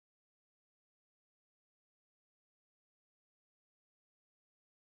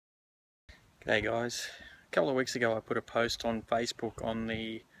G'day guys, a couple of weeks ago I put a post on Facebook on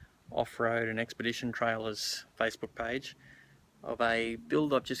the Off-Road and Expedition Trailers Facebook page of a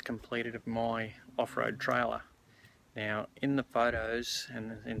build I've just completed of my off-road trailer. Now in the photos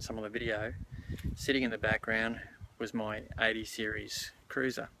and in some of the video, sitting in the background was my 80 series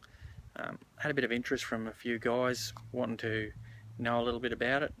cruiser. Had a bit of interest from a few guys wanting to know a little bit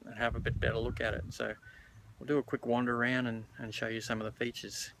about it and have a bit better look at it, so we'll do a quick wander around and show you some of the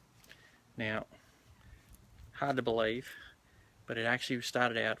features. Now, hard to believe, but it actually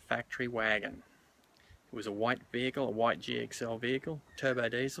started out factory wagon. It was a white vehicle, a white GXL vehicle, turbo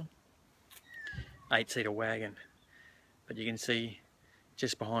diesel, 8-seater wagon. But you can see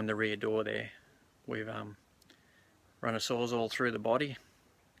just behind the rear door there, we've run a sawzall through the body,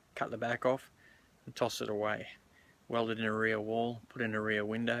 cut the back off and tossed it away. Welded in a rear wall, put in a rear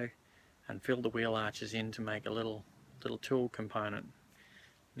window and filled the wheel arches in to make a little tool component.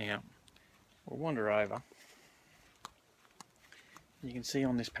 Now, we'll wander over. You can see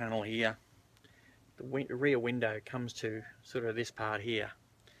on this panel here, the rear window comes to sort of this part here.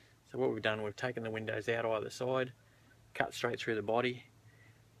 So what we've done, we've taken the windows out either side, cut straight through the body,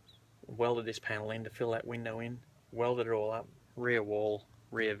 welded this panel in to fill that window in, welded it all up, rear wall,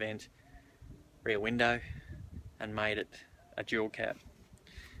 rear vent, rear window, and made it a dual cab.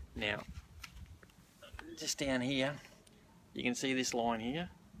 Now, just down here, you can see this line here.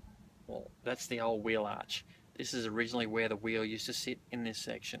 Well, that's the old wheel arch. This is originally where the wheel used to sit in this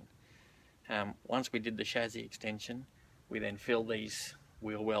section. Once we did the chassis extension, we then filled these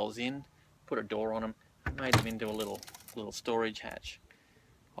wheel wells in, put a door on them, and made them into a little storage hatch.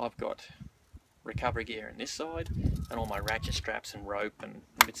 I've got recovery gear in this side, and all my ratchet straps and rope and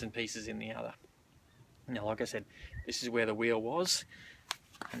bits and pieces in the other. Now, like I said, this is where the wheel was,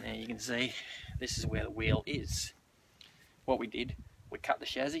 and there you can see this is where the wheel is. What we did, we cut the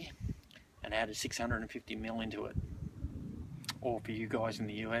chassis and added 650mm into it, or for you guys in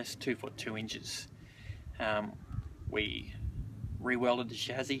the US, 2 foot 2 inches. We re-welded the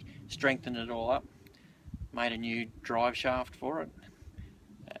chassis, strengthened it all up, made a new drive shaft for it,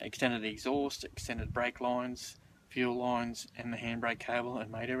 extended the exhaust, extended brake lines, fuel lines and the handbrake cable,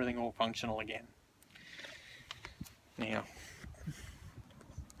 and made everything all functional again. Now,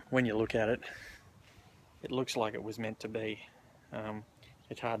 when you look at it, it looks like it was meant to be.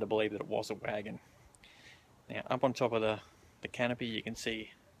 It's hard to believe that it was a wagon. Now, up on top of the canopy, you can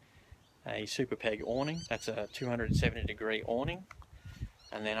see a super peg awning. That's a 270-degree awning.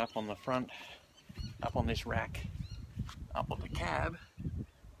 And then up on the front, up on this rack, up on the cab,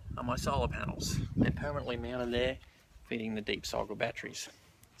 are my solar panels. They're permanently mounted there, feeding the deep cycle batteries.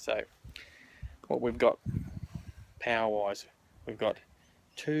 So, what we've got power-wise, we've got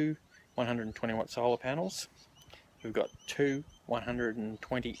two 120-watt solar panels. We've got two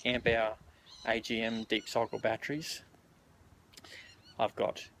 120 amp hour AGM deep cycle batteries. I've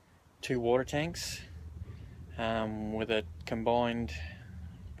got two water tanks with a combined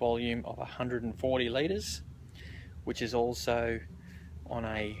volume of 140 litres, which is also on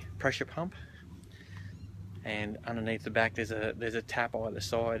a pressure pump. And underneath the back there's a tap either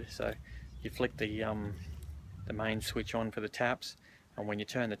side, so you flick the main switch on for the taps, and when you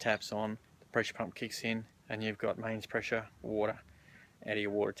turn the taps on, the pressure pump kicks in and you've got mains pressure water out of your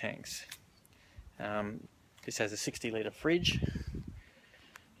water tanks. This has a 60-litre fridge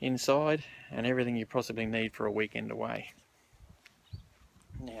inside and everything you possibly need for a weekend away.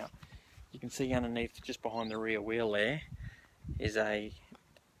 Now, you can see underneath, just behind the rear wheel there, is a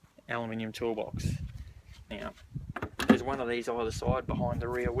aluminium toolbox. Now, there's one of these either side behind the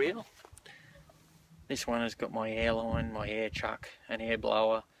rear wheel. This one has got my air line, my air chuck, an air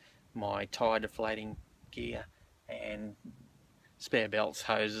blower, my tyre deflating gear, and spare belts,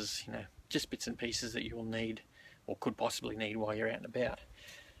 hoses, just bits and pieces that you'll need or could possibly need while you're out and about.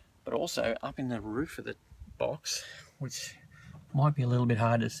 But also up in the roof of the box, which might be a little bit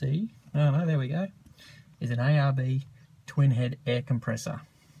hard to see, no, there we go, is an ARB twin head air compressor.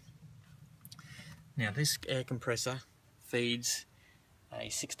 Now, this air compressor feeds a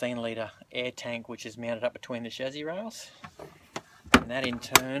 16-litre air tank which is mounted up between the chassis rails, and that in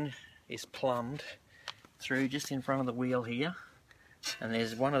turn is plumbed through just in front of the wheel here, and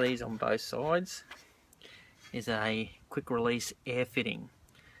there's one of these on both sides, is a quick release air fitting,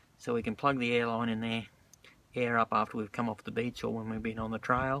 so we can plug the air line in there, air up after we've come off the beach or when we've been on the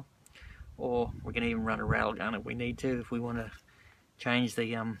trail, or we can even run a rail gun if we need to, if we want to change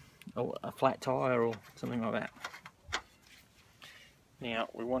the a flat tyre or something like that. Now,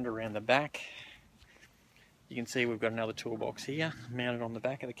 we wander around the back. You can see we've got another toolbox here mounted on the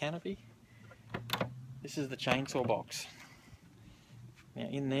back of the canopy. This is the chainsaw box. Now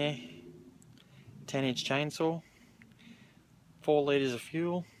in there 10-inch chainsaw, 4 litres of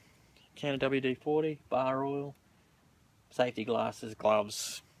fuel, can of WD-40, bar oil, safety glasses,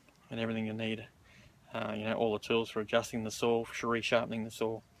 gloves, and everything you need. You know, all the tools for adjusting the saw, for resharpening the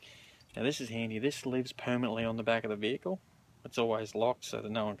saw. Now this is handy. This lives permanently on the back of the vehicle. It's always locked so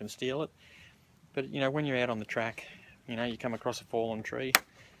that no one can steal it. But you know, when you're out on the track, you know, you come across a fallen tree,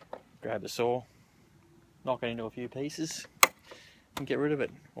 grab the saw, knock it into a few pieces, and get rid of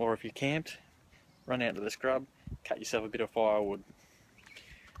it. Or if you're camped, run out to the scrub, cut yourself a bit of firewood.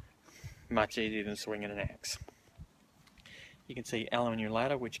 Much easier than swinging an axe. You can see aluminium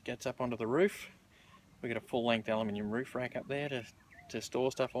ladder which gets up onto the roof. We've got a full length aluminium roof rack up there to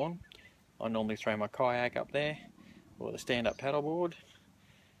store stuff on. I normally throw my kayak up there, or the stand-up paddleboard.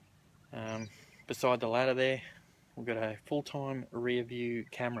 Beside the ladder there, we've got a full-time rear view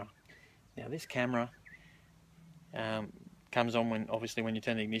camera. Now this camera comes on when, obviously when you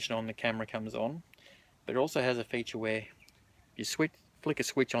turn the ignition on, the camera comes on. But it also has a feature where you flick a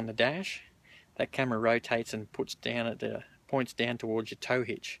switch on the dash, that camera rotates and points down towards your tow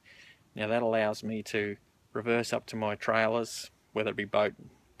hitch. Now that allows me to reverse up to my trailers, whether it be boat,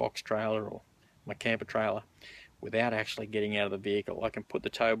 box trailer or my camper trailer, without actually getting out of the vehicle. I can put the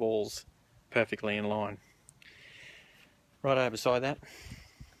tow balls perfectly in line. Right over beside that,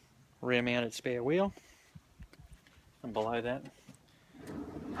 rear mounted spare wheel, and below that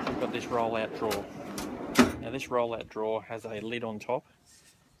I've got this roll out drawer. Now this roll out drawer has a lid on top,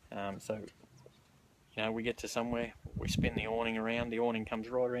 so you know, we get to somewhere, we spin the awning around, the awning comes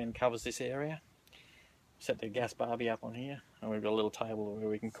right around and covers this area. Set the gas barbie up on here, and we've got a little table where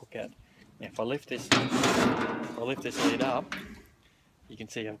we can cook at. Now if I lift this lid up, you can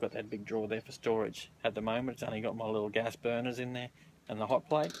see I've got that big drawer there for storage. At the moment it's only got my little gas burners in there and the hot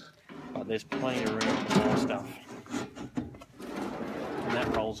plate, but there's plenty of room for more stuff. And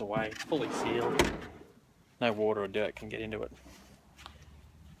that rolls away, fully sealed. No water or dirt can get into it.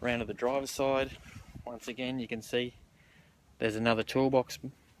 Round to the driver's side, once again you can see there's another toolbox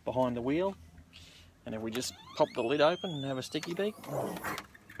behind the wheel, and if we just pop the lid open and have a sticky beak.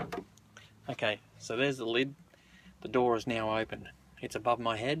 Okay, so there's the lid. The door is now open. It's above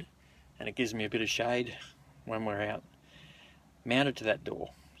my head and it gives me a bit of shade when we're out. Mounted to that door,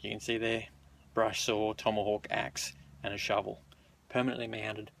 you can see there, brush saw, tomahawk, axe and a shovel. Permanently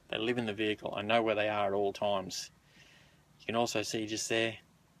mounted. They live in the vehicle. I know where they are at all times. You can also see just there,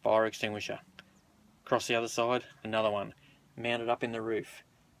 fire extinguisher. Across the other side, another one, mounted up in the roof.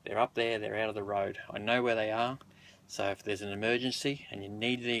 They're up there, they're out of the road. I know where they are, so if there's an emergency and you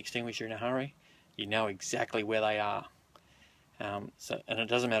need the extinguisher in a hurry, you know exactly where they are. And it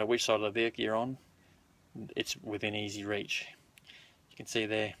doesn't matter which side of the vehicle you're on, it's within easy reach. You can see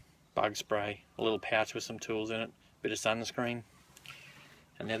there, bug spray, a little pouch with some tools in it, a bit of sunscreen.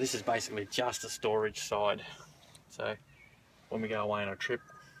 And now this is basically just a storage side. So when we go away on a trip,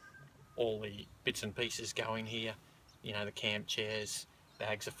 all the bits and pieces go in here. You know, the camp chairs,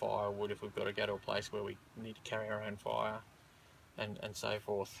 bags of firewood if we've got to go to a place where we need to carry our own fire, and so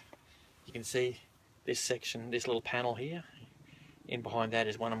forth. You can see this section, this little panel here, in behind that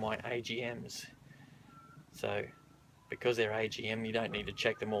is one of my AGMs. So because they're AGM, you don't need to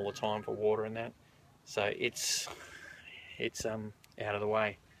check them all the time for water and that. So it's out of the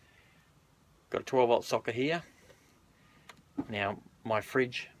way. Got a 12-volt socket here. Now my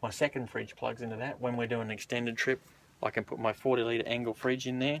second fridge plugs into that. When we're doing an extended trip, I can put my 40-litre Engel fridge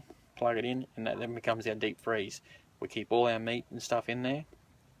in there, plug it in, and that then becomes our deep freeze. We keep all our meat and stuff in there.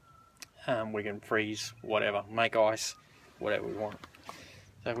 We can freeze whatever, make ice, whatever we want.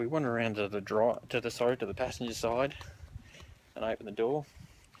 So if we wander around to the passenger side and open the door,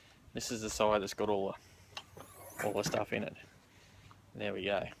 this is the side that's got all the stuff in it. There we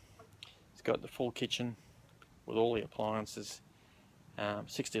go. It's got the full kitchen with all the appliances,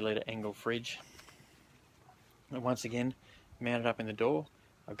 60-litre Engel fridge. And once again, mounted up in the door,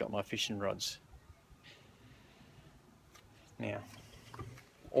 I've got my fishing rods. Now,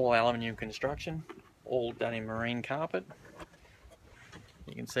 all aluminium construction, all done in marine carpet.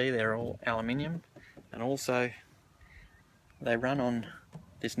 You can see they're all aluminium, and also they run on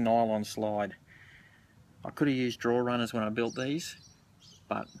this nylon slide. I could have used draw runners when I built these,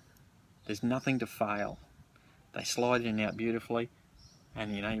 but there's nothing to fail. They slide in and out beautifully,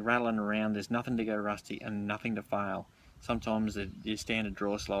 and you know, you're rattling around, there's nothing to go rusty and nothing to fail. Sometimes your standard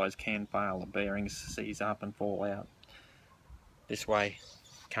draw slides can fail, the bearings seize up and fall out. This way,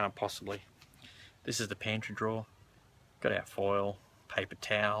 can't possibly. This is the pantry drawer. Got our foil, paper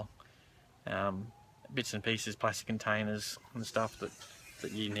towel, bits and pieces, plastic containers and stuff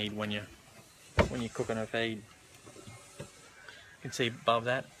that you need when you're cooking a feed. You can see above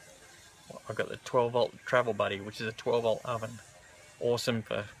that, I've got the 12 volt Travel Buddy, which is a 12 volt oven. Awesome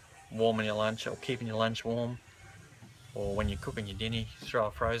for warming your lunch or keeping your lunch warm. Or when you're cooking your dinner, throw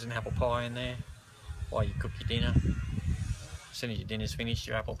a frozen apple pie in there while you cook your dinner. As soon as your dinner's finished,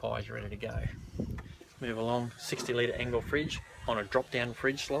 your apple pie is ready to go. Move along, 60 litre angle fridge on a drop down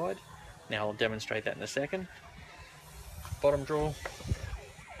fridge slide. Now I'll demonstrate that in a second. Bottom drawer,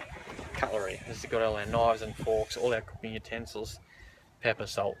 cutlery. This has got all our knives and forks, all our cooking utensils, pepper,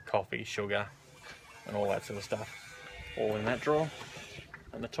 salt, coffee, sugar, and all that sort of stuff. All in that drawer.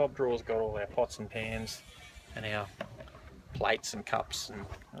 And the top drawer's got all our pots and pans and our plates and cups and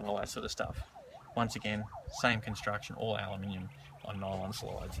all that sort of stuff. Once again, same construction, all aluminium on nylon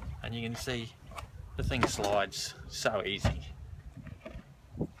slides. And you can see the thing slides so easy.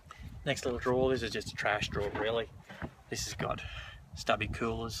 Next little drawer, this is just a trash drawer really. This has got stubby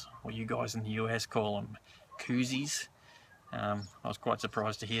coolers, or you guys in the US call them koozies. I was quite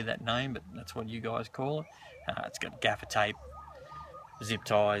surprised to hear that name, but that's what you guys call it. It's got gaffer tape, zip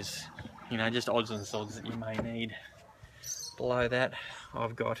ties, you know, just odds and sods that you may need. Below that,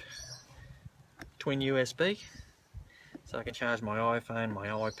 I've got twin USB, so I can charge my iPhone, my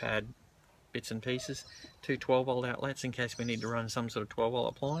iPad, bits and pieces. Two 12 volt outlets in case we need to run some sort of 12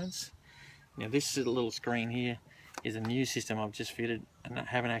 volt appliance. Now this little screen here is a new system I've just fitted, and I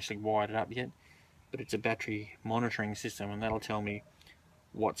haven't actually wired it up yet, but it's a battery monitoring system, and that'll tell me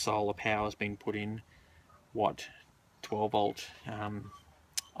what solar power has been put in, what 12 volt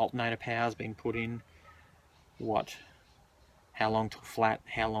alternator power has been put in, how long till flat,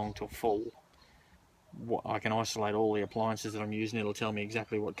 how long till full. I can isolate all the appliances that I'm using. It'll tell me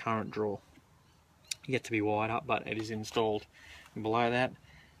exactly what current draw. Yet to be wired up, but it is installed. And below that,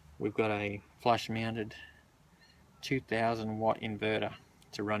 we've got a flush mounted 2000 watt inverter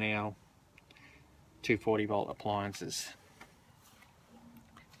to run our 240 volt appliances.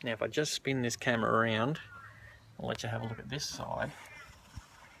 Now if I just spin this camera around, I'll let you have a look at this side.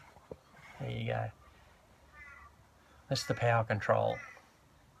 There you go. That's the power control.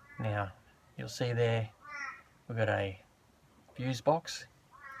 Now you'll see there we've got a fuse box,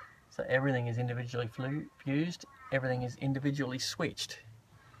 so everything is individually fused, everything is individually switched.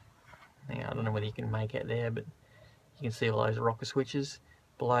 Now I don't know whether you can make it there, but you can see all those rocker switches.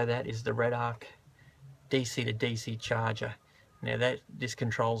 Below that is the red arc DC to DC charger. Now this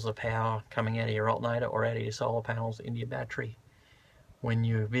controls the power coming out of your alternator or out of your solar panels into your battery. When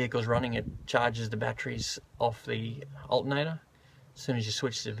your vehicle's running, it charges the batteries off the alternator. As soon as you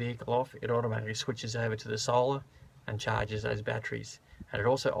switch the vehicle off, it automatically switches over to the solar and charges those batteries. And it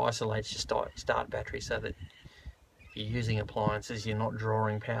also isolates your start battery, so that if you're using appliances, you're not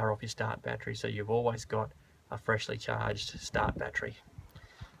drawing power off your start battery, so you've always got a freshly charged start battery.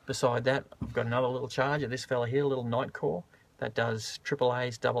 Beside that, I've got another little charger, this fella here, a little night core, that does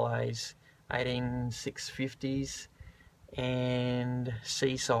AAAs, AAs, 18650s, and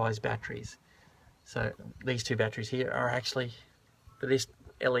C-size batteries. So these two batteries here are actually for this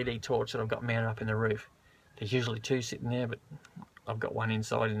LED torch that I've got mounted up in the roof. There's usually two sitting there, but I've got one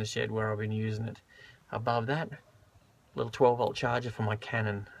inside in the shed where I've been using it. Above that, little 12 volt charger for my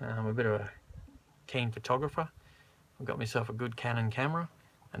Canon. I'm a bit of a keen photographer. I've got myself a good Canon camera,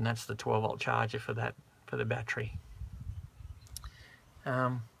 and that's the 12 volt charger for that, for the battery.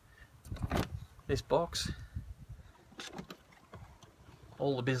 This box,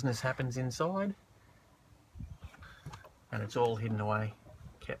 all the business happens inside, and it's all hidden away,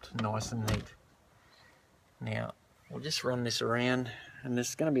 kept nice and neat. Now we'll just run this around, and this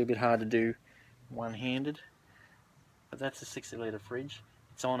is going to be a bit hard to do one-handed, but that's a 60 litre fridge.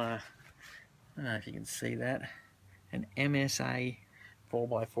 It's on a, I don't know if you can see that, an MSA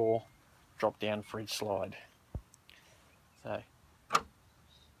 4x4 drop down fridge slide. So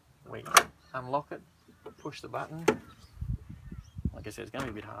we unlock it, push the button. Like I said, it's going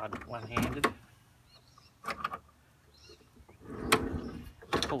to be a bit hard one-handed.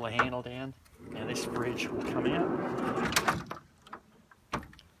 Pull the handle down. Now this fridge will come out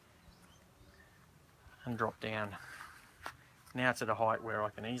and drop down. Now it's at a height where I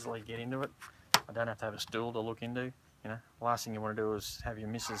can easily get into it. I don't have to have a stool to look into. You know, the last thing you want to do is have your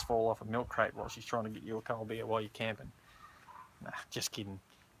missus fall off a milk crate while she's trying to get you a cold beer while you're camping. Nah, just kidding.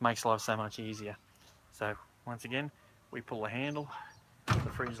 Makes life so much easier. So once again, we pull the handle,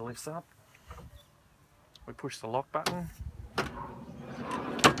 the fridge lifts up, we push the lock button,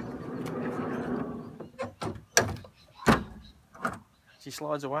 she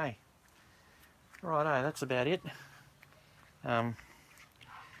slides away. Righto, that's about it. Let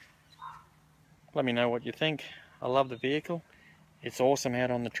me know what you think. I love the vehicle. It's awesome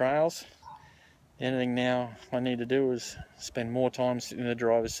out on the trails. The only thing now I need to do is spend more time sitting in the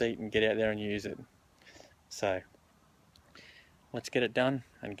driver's seat and get out there and use it. So let's get it done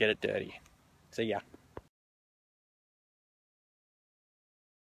and get it dirty. See ya.